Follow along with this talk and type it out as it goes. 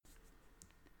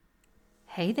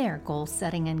Hey there, goal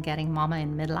setting and getting mama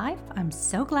in midlife. I'm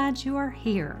so glad you are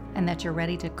here and that you're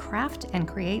ready to craft and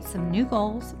create some new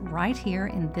goals right here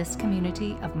in this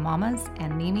community of mamas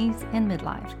and mimis in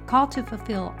midlife, called to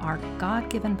fulfill our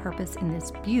God-given purpose in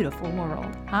this beautiful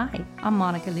world. Hi, I'm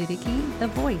Monica Ludicky, the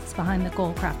voice behind the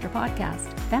Goal Crafter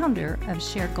podcast, founder of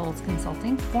Shared Goals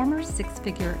Consulting, former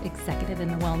six-figure executive in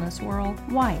the wellness world,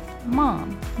 wife,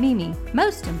 mom, Mimi,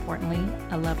 most importantly,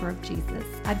 a lover of Jesus.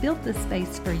 I built this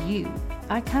space for you.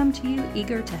 I come to you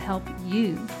eager to help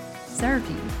you, serve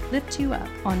you, lift you up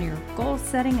on your goal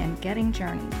setting and getting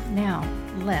journey. Now,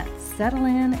 let's settle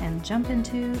in and jump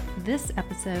into this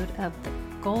episode of the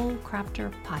Goal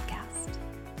Crafter podcast.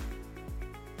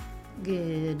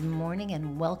 Good morning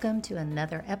and welcome to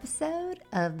another episode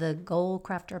of the Goal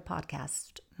Crafter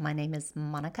podcast. My name is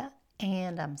Monica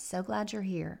and I'm so glad you're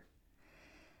here.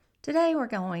 Today we're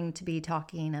going to be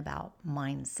talking about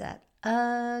mindset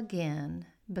again,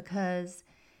 because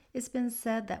it's been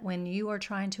said that when you are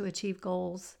trying to achieve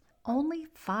goals, only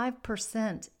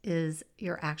 5% is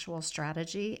your actual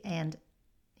strategy, and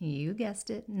you guessed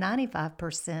it,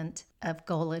 95% of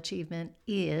goal achievement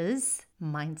is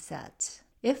mindset.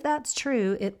 If that's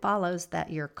true, it follows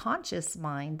that your conscious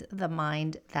mind, the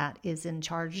mind that is in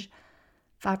charge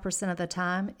 5% of the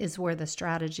time, is where the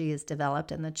strategy is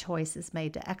developed and the choice is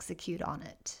made to execute on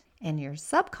it. And your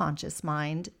subconscious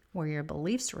mind, where your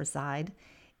beliefs reside,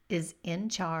 is in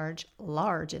charge,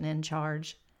 large and in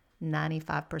charge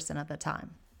 95% of the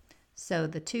time. So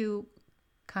the two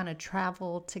kind of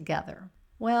travel together.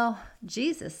 Well,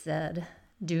 Jesus said,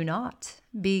 do not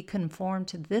be conformed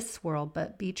to this world,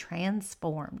 but be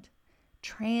transformed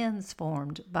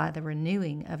by the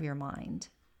renewing of your mind.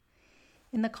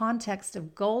 In the context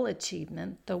of goal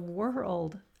achievement, the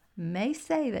world may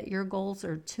say that your goals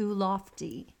are too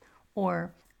lofty,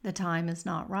 or the time is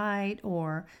not right,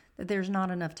 or that there's not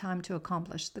enough time to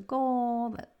accomplish the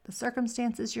goal, that the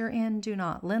circumstances you're in do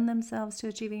not lend themselves to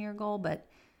achieving your goal. But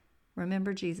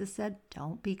remember, Jesus said,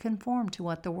 don't be conformed to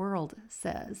what the world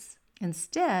says.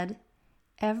 Instead,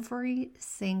 every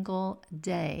single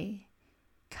day,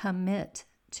 commit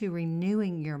to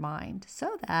renewing your mind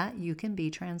so that you can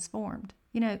be transformed.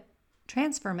 You know,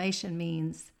 transformation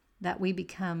means that we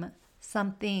become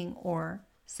something or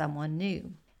someone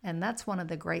new. And that's one of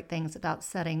the great things about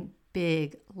setting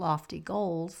big, lofty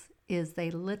goals, is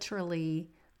they literally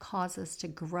cause us to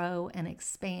grow and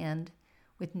expand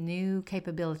with new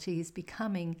capabilities,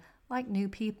 becoming like new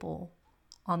people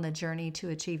on the journey to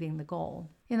achieving the goal.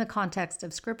 In the context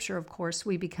of Scripture, of course,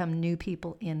 we become new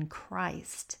people in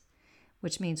Christ,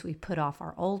 which means we put off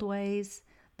our old ways,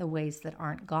 the ways that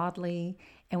aren't godly,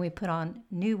 and we put on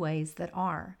new ways that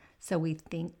are. So we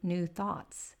think new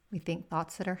thoughts. We think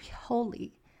thoughts that are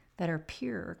holy, that are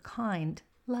pure, kind,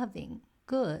 loving,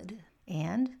 good.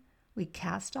 And we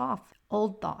cast off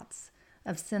old thoughts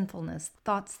of sinfulness,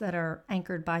 thoughts that are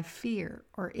anchored by fear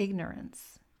or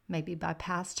ignorance, maybe by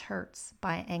past hurts,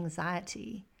 by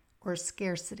anxiety or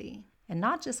scarcity. And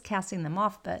not just casting them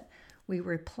off, but we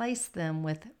replace them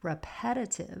with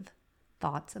repetitive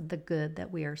thoughts of the good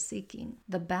that we are seeking.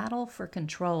 The battle for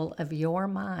control of your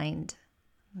mind,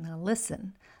 now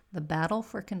listen, the battle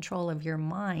for control of your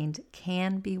mind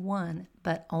can be won,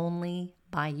 but only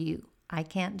by you. I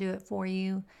can't do it for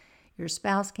you. Your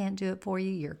spouse can't do it for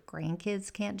you. Your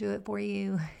grandkids can't do it for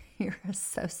you. Your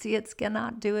associates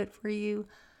cannot do it for you.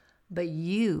 But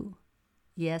you,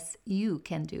 yes, you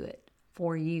can do it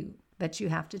for you. But you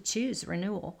have to choose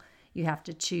renewal. You have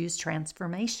to choose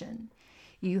transformation.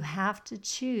 You have to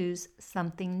choose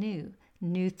something new,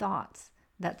 new thoughts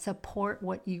that support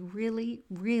what you really,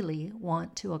 really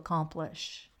want to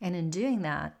accomplish. And in doing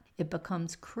that, it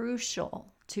becomes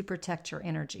crucial to protect your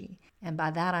energy. And by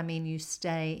that, I mean you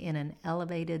stay in an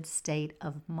elevated state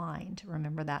of mind.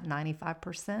 Remember that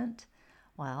 95%?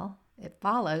 Well, it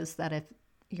follows that if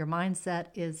your mindset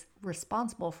is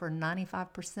responsible for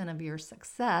 95% of your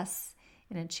success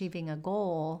in achieving a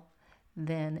goal,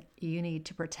 then you need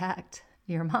to protect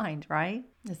your mind, right?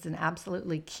 It's an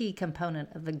absolutely key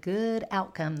component of the good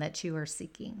outcome that you are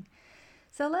seeking.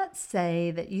 So let's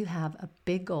say that you have a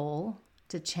big goal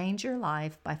to change your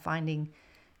life by finding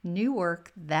new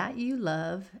work that you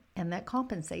love and that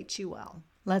compensates you well.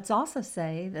 Let's also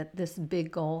say that this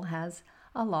big goal has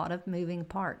a lot of moving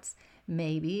parts.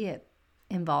 Maybe it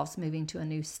involves moving to a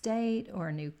new state or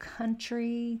a new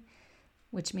country,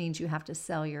 which means you have to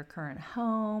sell your current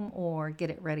home or get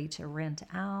it ready to rent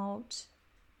out.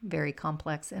 Very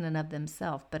complex in and of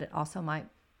themselves, but it also might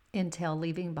entail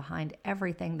leaving behind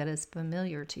everything that is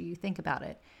familiar to you. Think about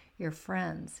it. Your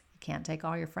friends. You can't take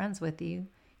all your friends with you.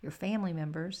 Your family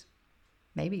members.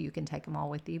 Maybe you can take them all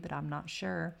with you, but I'm not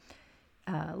sure.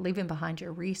 leaving behind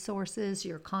your resources,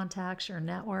 your contacts, your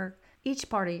network. Each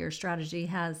part of your strategy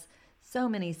has so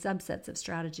many subsets of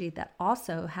strategy that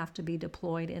also have to be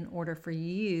deployed in order for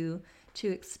you to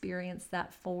experience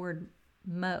that forward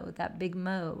mo, that big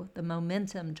mo, the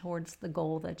momentum towards the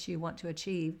goal that you want to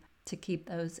achieve, to keep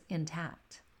those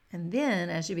intact. And then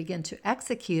as you begin to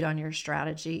execute on your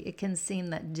strategy, it can seem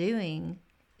that doing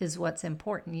is what's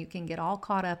important. You can get all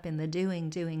caught up in the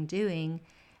doing.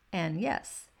 And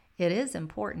yes, it is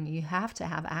important. You have to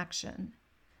have action.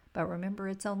 But remember,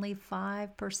 it's only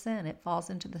 5%. It falls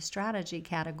into the strategy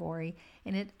category,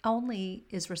 and it only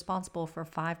is responsible for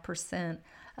 5%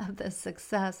 of the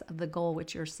success of the goal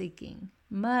which you're seeking.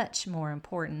 Much more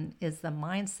important is the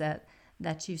mindset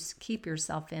that you keep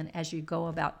yourself in as you go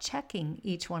about checking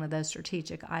each one of those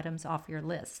strategic items off your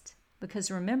list.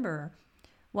 Because remember,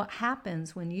 what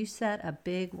happens when you set a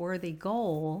big, worthy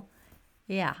goal,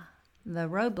 the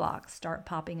roadblocks start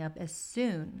popping up as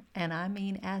soon, and I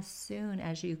mean as soon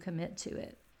as you commit to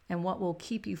it. And what will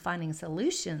keep you finding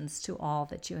solutions to all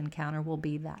that you encounter will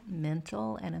be that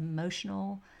mental and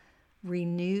emotional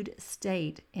renewed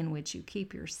state in which you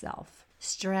keep yourself.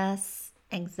 Stress,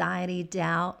 anxiety,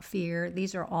 doubt, fear,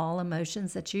 these are all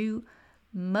emotions that you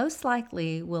most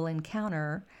likely will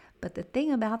encounter, but the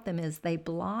thing about them is they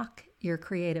block your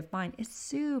creative mind. It's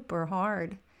super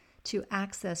hard to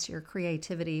access your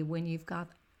creativity when you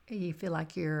feel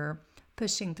like you're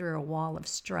pushing through a wall of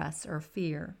stress or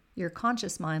fear. Your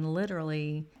conscious mind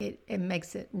literally, it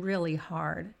makes it really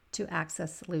hard to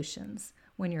access solutions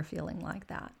when you're feeling like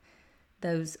that.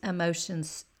 Those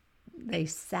emotions, they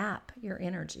sap your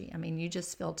energy. I mean, you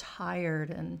just feel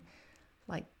tired, and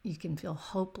like you can feel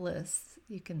hopeless.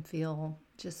 You can feel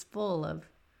just full of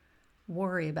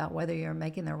worry about whether you're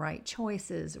making the right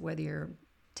choices, whether you're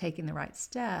taking the right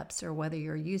steps, or whether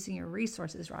you're using your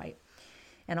resources right.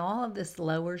 And all of this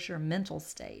lowers your mental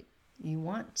state. You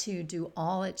want to do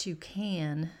all that you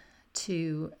can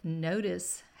to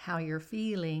notice how you're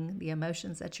feeling, the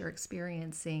emotions that you're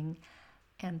experiencing,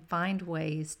 and find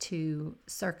ways to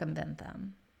circumvent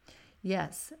them.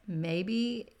 Yes,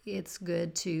 maybe it's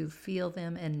good to feel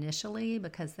them initially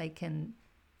because they can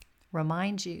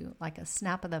remind you, like a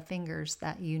snap of the fingers,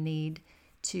 that you need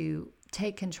to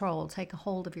take control, take a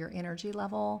hold of your energy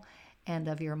level and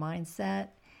of your mindset,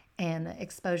 and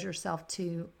expose yourself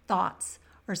to thoughts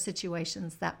or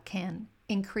situations that can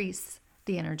increase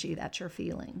the energy that you're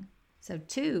feeling. So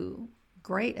 2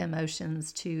 great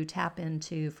emotions to tap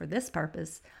into for this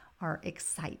purpose are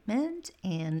excitement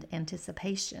and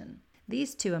anticipation.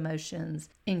 These 2 emotions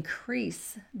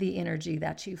increase the energy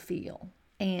that you feel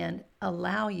and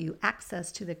allow you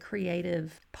access to the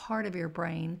creative part of your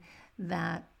brain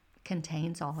that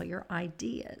contains all your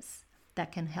ideas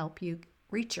that can help you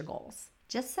reach your goals.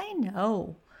 Just say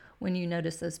no when you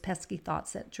notice those pesky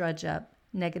thoughts that drudge up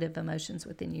negative emotions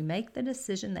within you. Make the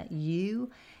decision that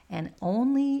you and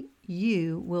only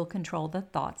you will control the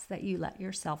thoughts that you let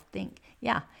yourself think.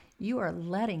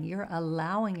 You're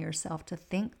allowing yourself to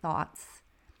think thoughts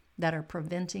that are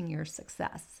preventing your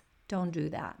success. Don't do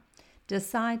that.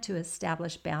 Decide to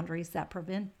establish boundaries that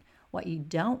prevent what you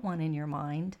don't want in your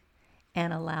mind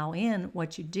and allow in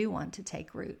what you do want to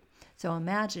take root. So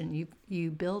imagine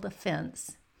you build a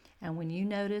fence, and when you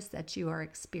notice that you are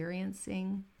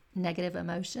experiencing negative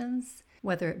emotions,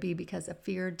 whether it be because of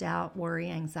fear, doubt, worry,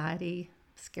 anxiety,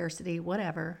 scarcity,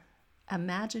 whatever,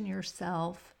 imagine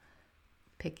yourself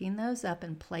picking those up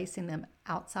and placing them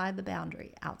outside the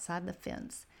boundary, outside the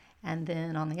fence. And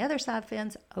then on the other side of the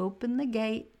fence, open the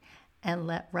gate and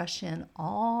let rush in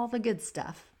all the good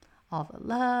stuff. All the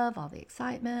love, all the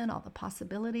excitement, all the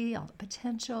possibility, all the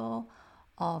potential,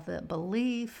 all the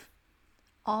belief,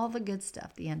 all the good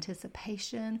stuff, the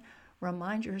anticipation.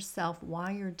 Remind yourself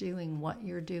why you're doing what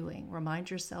you're doing. Remind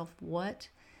yourself what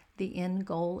the end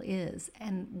goal is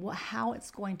and how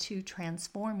it's going to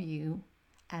transform you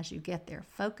as you get there.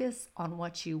 Focus on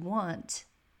what you want,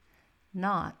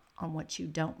 not on what you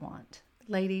don't want.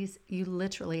 Ladies, you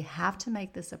literally have to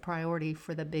make this a priority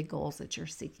for the big goals that you're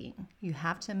seeking. You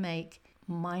have to make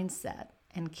mindset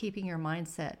and keeping your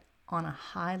mindset on a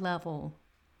high level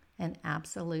an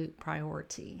absolute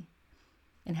priority.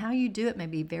 And how you do it may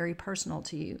be very personal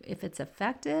to you. If it's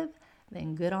effective,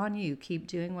 then good on you. Keep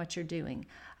doing what you're doing.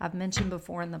 I've mentioned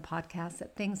before in the podcast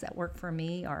that things that work for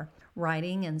me are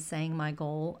writing and saying my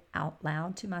goal out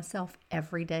loud to myself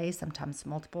every day, sometimes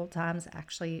multiple times,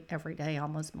 actually every day,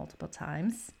 almost multiple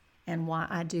times. And why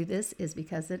I do this is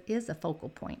because it is a focal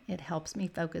point. It helps me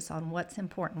focus on what's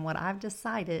important, what I've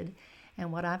decided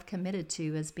and what I've committed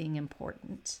to as being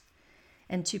important.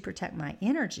 And to protect my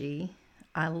energy,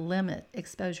 I limit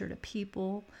exposure to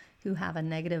people who have a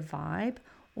negative vibe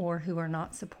or who are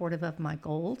not supportive of my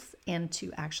goals, and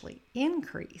to actually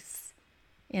increase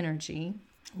energy,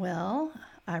 well,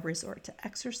 I resort to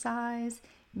exercise,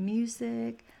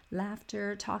 music,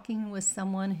 laughter, talking with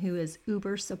someone who is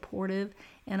uber supportive,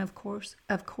 and of course,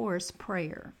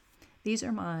 prayer. These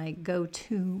are my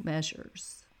go-to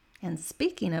measures. And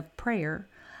speaking of prayer,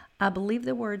 I believe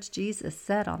the words Jesus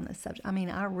said on this subject. I mean,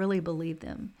 I really believe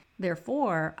them.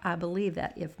 Therefore, I believe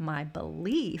that if my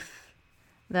belief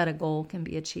that a goal can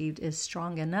be achieved is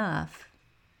strong enough,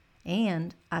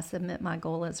 and I submit my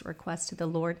goal as a request to the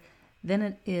Lord, then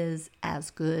it is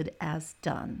as good as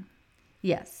done.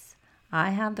 Yes, I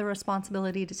have the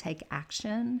responsibility to take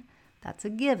action. That's a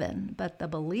given. But the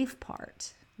belief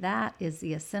part, that is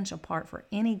the essential part for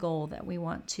any goal that we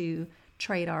want to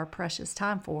trade our precious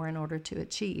time for in order to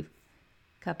achieve.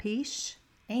 Capiche?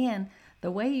 And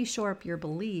the way you shore up your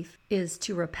belief is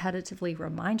to repetitively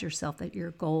remind yourself that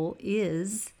your goal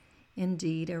is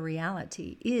indeed a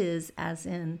reality. Is as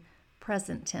in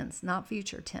present tense, not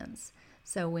future tense.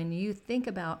 So when you think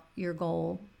about your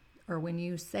goal, or when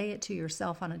you say it to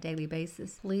yourself on a daily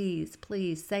basis,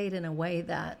 please say it in a way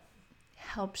that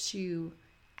helps you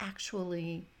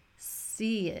actually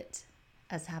see it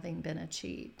as having been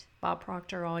achieved. Bob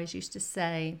Proctor always used to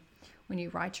say, when you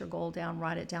write your goal down,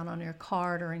 write it down on your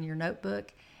card or in your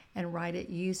notebook, and write it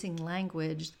using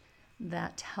language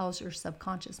that tells your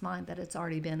subconscious mind that it's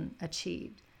already been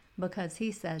achieved. Because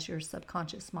he says your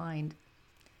subconscious mind,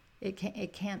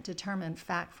 it can't determine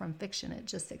fact from fiction. It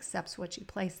just accepts what you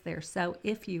place there. So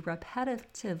if you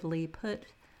repetitively put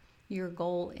your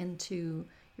goal into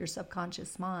your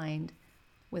subconscious mind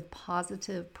with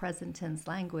positive present tense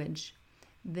language,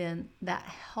 then that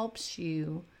helps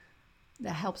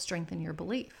strengthen your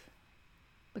belief,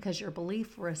 because your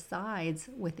belief resides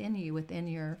within you, within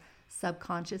your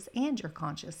subconscious and your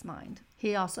conscious mind.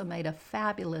 He also made a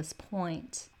fabulous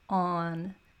point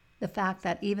on the fact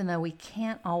that even though we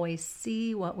can't always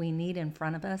see what we need in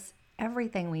front of us,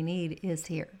 everything we need is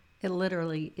here. It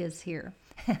literally is here.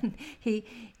 And he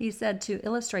said, to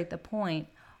illustrate the point,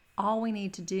 all we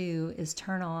need to do is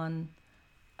turn on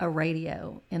a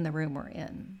radio in the room we're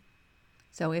in.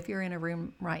 So if you're in a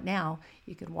room right now,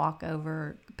 you could walk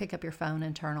over, pick up your phone,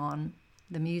 and turn on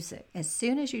the music. As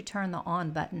soon as you turn the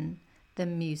on button, the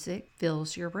music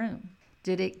fills your room.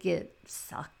 Did it get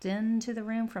sucked into the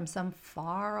room from some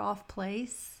far off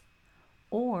place?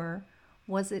 Or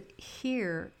was it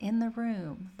here in the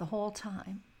room the whole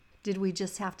time? Did we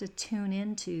just have to tune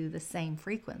into the same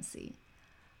frequency?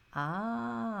 Do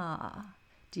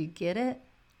you get it?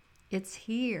 It's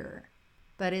here.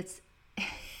 But it's,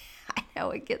 I know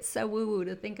it gets so woo-woo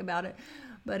to think about it,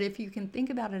 but if you can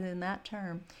think about it in that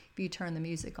term, if you turn the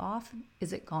music off,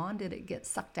 is it gone? Did it get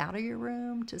sucked out of your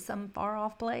room to some far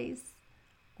off place?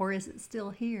 Or is it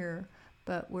still here,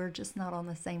 but we're just not on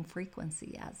the same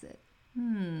frequency as it?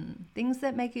 Things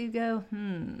that make you go,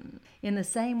 In the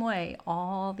same way,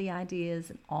 all the ideas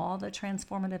and all the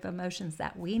transformative emotions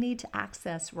that we need to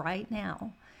access right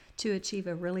now to achieve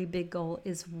a really big goal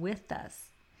is with us.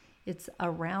 It's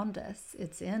around us.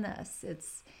 It's in us.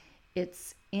 It's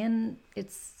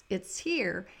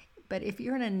here. But if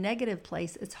you're in a negative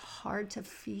place, it's hard to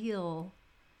feel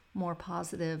more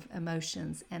positive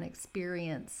emotions and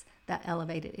experience that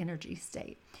elevated energy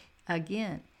state.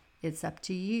 Again, it's up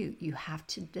to you. You have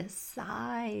to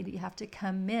decide. You have to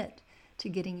commit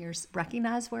to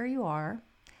recognize where you are.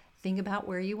 Think about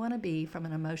where you want to be from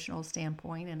an emotional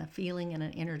standpoint and a feeling and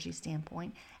an energy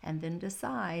standpoint, and then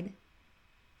decide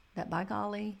that by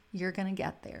golly, you're going to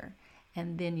get there.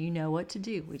 And then you know what to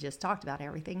do. We just talked about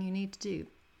everything you need to do.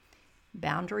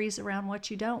 Boundaries around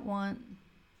what you don't want,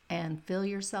 and fill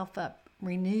yourself up.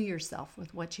 Renew yourself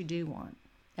with what you do want.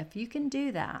 If you can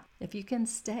do that, if you can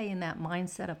stay in that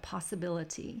mindset of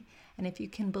possibility, and if you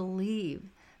can believe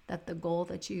that the goal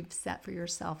that you've set for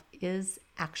yourself is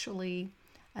actually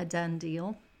a done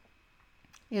deal,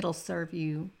 it'll serve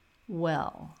you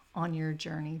well on your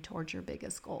journey towards your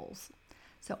biggest goals.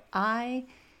 So I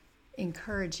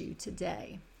encourage you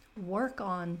today, work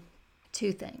on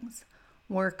two things.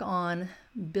 Work on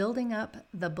building up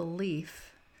the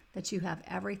belief that you have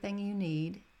everything you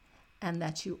need and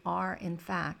that you are, in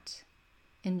fact,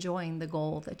 enjoying the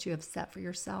goal that you have set for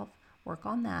yourself. Work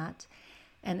on that.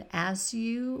 And as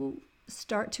you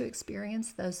start to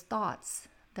experience those thoughts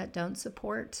that don't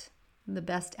support the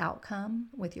best outcome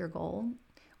with your goal,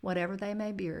 whatever they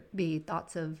may be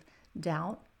thoughts of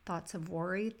doubt, thoughts of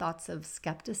worry, thoughts of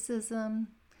skepticism,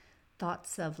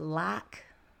 thoughts of lack,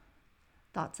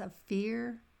 thoughts of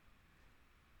fear,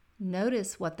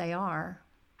 notice what they are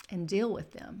and deal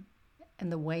with them.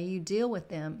 And the way you deal with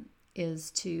them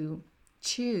is to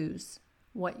choose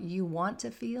what you want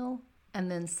to feel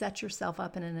and then set yourself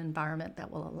up in an environment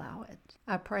that will allow it.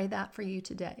 I pray that for you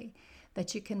today,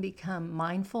 that you can become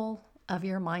mindful of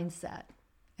your mindset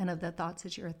and of the thoughts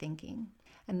that you're thinking,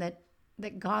 and that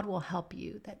God will help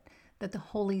you, that the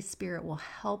Holy Spirit will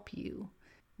help you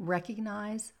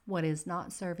recognize what is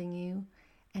not serving you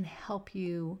and help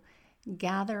you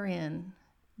gather in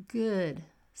good,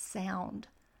 sound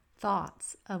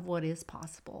thoughts of what is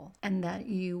possible, and that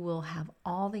you will have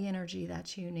all the energy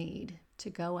that you need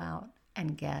to go out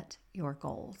and get your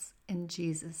goals. In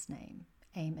Jesus' name,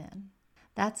 amen.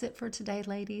 That's it for today,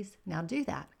 ladies. Now do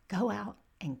that. Go out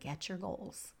and get your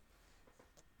goals.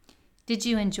 Did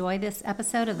you enjoy this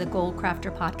episode of the Goal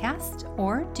Crafter podcast?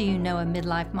 Or do you know a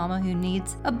midlife mama who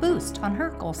needs a boost on her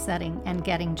goal setting and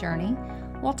getting journey?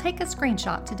 Well, take a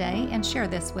screenshot today and share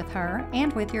this with her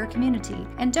and with your community.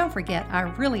 And don't forget, I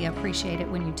really appreciate it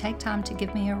when you take time to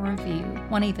give me a review.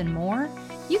 Want even more?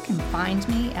 You can find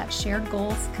me at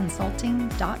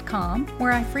sharedgoalsconsulting.com,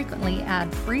 where I frequently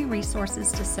add free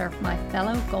resources to serve my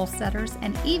fellow goal setters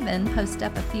and even post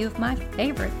up a few of my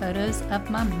favorite photos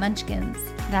of my munchkins.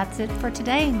 That's it for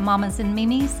today, mamas and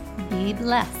mimis. Be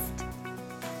blessed.